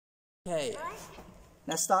Okay,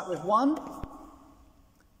 let's start with 1.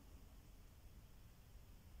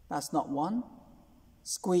 That's not 1.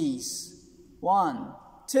 Squeeze. 1,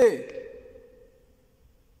 2.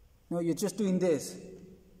 No, you're just doing this.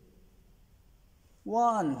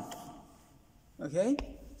 1. Okay,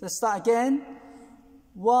 let's start again.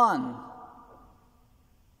 1,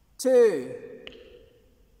 2,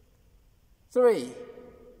 3.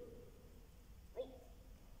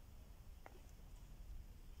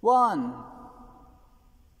 1,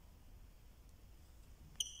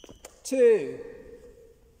 2,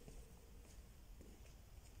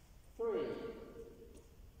 3.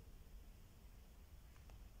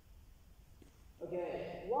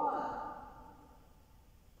 Okay, 1,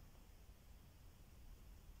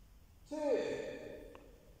 2,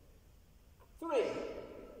 3.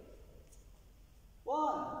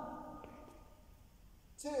 1,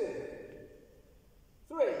 2,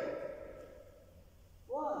 3.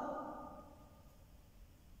 1,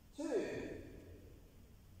 2,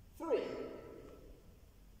 3.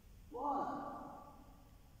 1,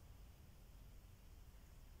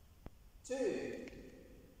 2,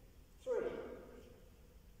 3.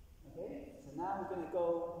 Okay, so now we're going to go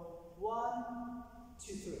 1,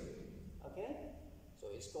 2, 3. Okay, so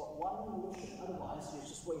it's got one motion, otherwise you're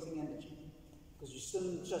just wasting energy. Because you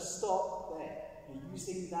shouldn't just stop there, you're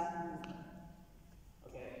using that movement.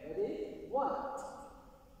 Okay, ready? 1,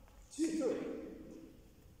 2, 3.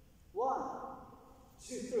 1,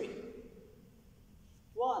 2, 3.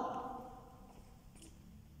 1,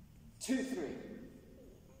 2, 3.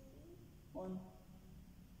 1,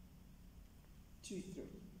 2, 3.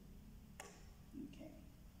 Okay.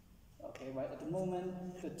 Okay, right at the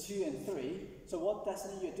moment, the 2 and 3. So what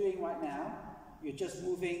destiny you're doing right now? You're just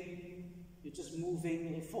moving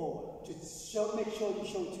it forward to show, make sure you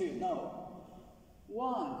show 2. No.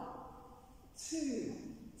 1, 2,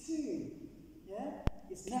 2. Yeah?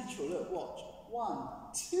 It's natural. Look, watch. 1,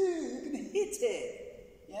 2. You're going to hit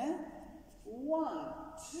it. Yeah? 1,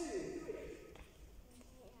 2, 3.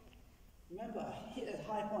 Remember, hit at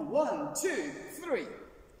high point. 1, 2, 3.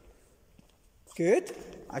 Good.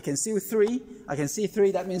 I can see 3. I can see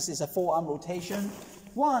 3. That means it's a forearm rotation.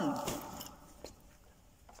 1,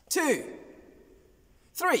 2,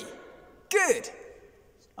 3. Good.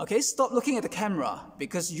 Okay, stop looking at the camera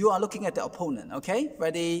because you are looking at the opponent. Okay,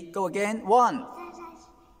 ready? Go again. 1,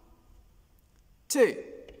 2,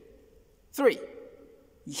 3.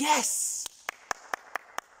 Yes.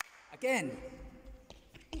 Again.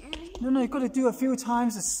 No, you've got to do a few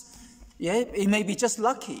times. Yeah, it may be just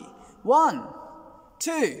lucky. 1,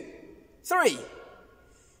 2, 3.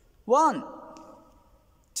 1,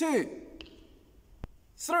 2,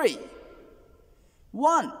 3.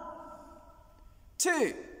 1,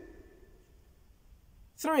 2,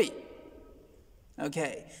 3.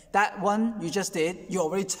 Okay, that one you just did, you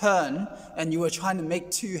already turned and you were trying to make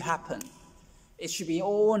 2 happen. It should be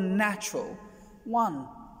all natural. 1,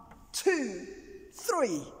 2,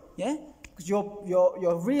 3. Yeah? Because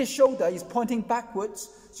your rear shoulder is pointing backwards,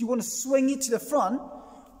 so you want to swing it to the front.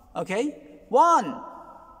 Okay? 1,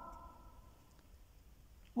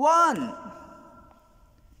 1.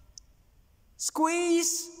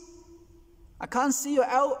 Squeeze. I can't see you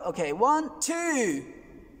out. Okay, 1, 2,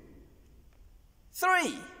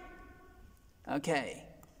 3. Okay.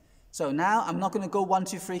 So now I'm not going to go 1,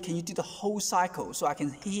 2, 3. Can you do the whole cycle so I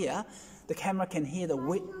can hear, the camera can hear the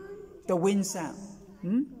wind sound?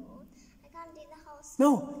 Hmm? I can't do the whole cycle.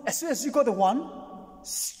 No, as soon as you got the 1,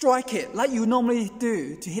 strike it like you normally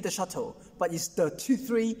do to hit the shuttle. But it's the 2,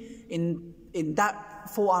 3 in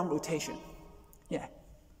that forearm rotation. Yeah.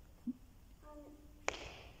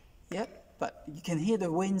 Yep, but you can hear the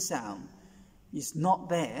wind sound. It's not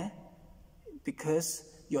there because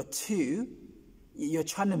you're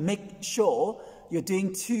trying to make sure you're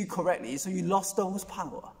doing 2 correctly, so you lost those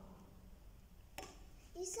power.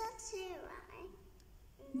 You said 2, right?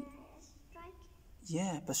 And then strike it.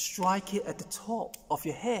 Yeah, but strike it at the top of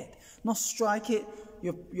your head, not strike it.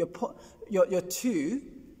 Your 2.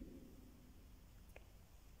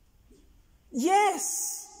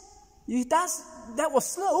 Yes. That was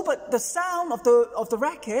slow, but the sound of the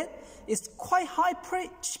racket is quite high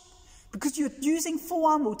pitch because you're using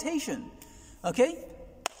forearm rotation. Okay,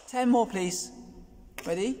 10 more, please.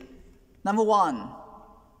 Ready? Number 1.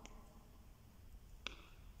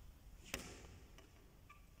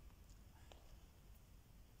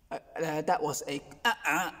 That was a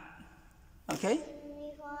okay.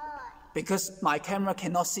 Because my camera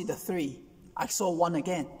cannot see the 3. I saw 1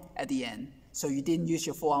 again at the end. So you didn't use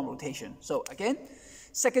your forearm rotation. So again,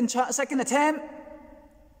 second attempt.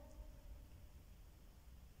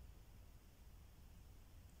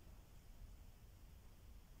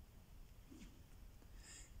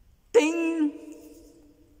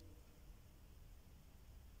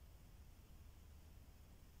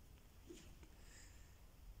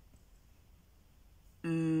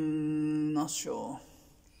 not sure.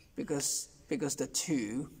 Because the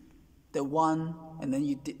 2, the 1, and then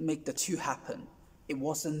you did make the 2 happen. It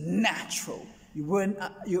wasn't natural. You weren't,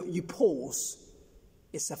 you pause.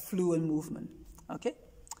 It's a fluent movement, okay?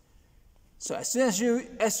 So as soon as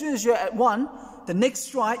you're at 1, the next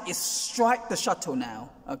strike is strike the shuttle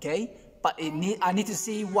now, okay? But I need to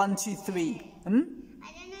see 1, 2, 3. I don't know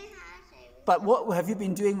how to. But what have you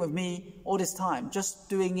been doing with me all this time? Just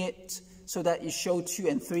doing it so that you show 2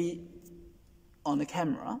 and 3 on the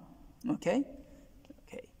camera, okay?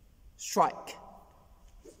 Okay, strike.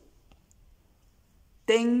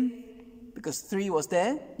 Ding, because 3 was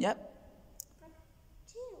there, yep. But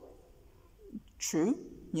 2 was there. True.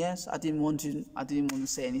 Yes, I didn't want to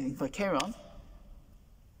say anything, but carry on.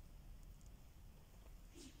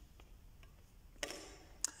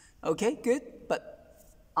 Okay, good. But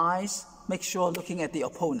eyes, make sure looking at the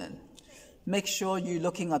opponent. Make sure you're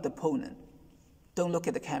looking at the opponent. Don't look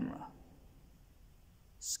at the camera.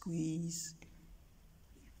 Squeeze.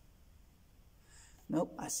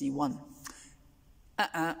 Nope, I see 1.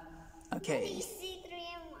 Okay. You see 3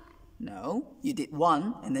 and 1. No, you did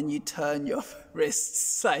 1, and then you turn your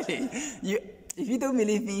wrist slightly. If you don't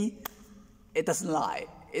believe me, it doesn't lie.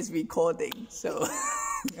 It's recording. So,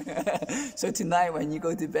 so tonight when you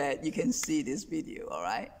go to bed, you can see this video. All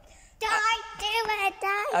right? Don't do it.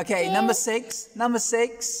 Don't Okay, do. number 6. Number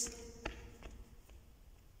 6.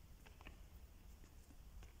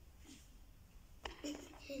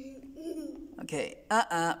 Okay,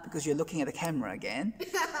 because you're looking at the camera again.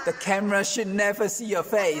 The camera should never see your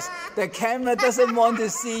face. The camera doesn't want to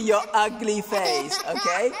see your ugly face,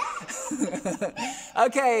 okay?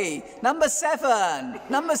 Okay, number 7.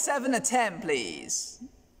 Number 7 attempt, please.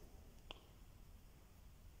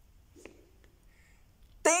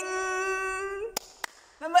 Ding!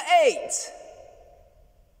 Number 8.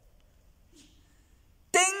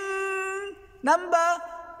 Ding! Number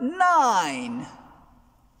 9.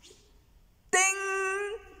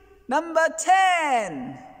 Ding! Number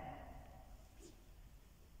 10.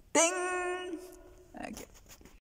 Ding!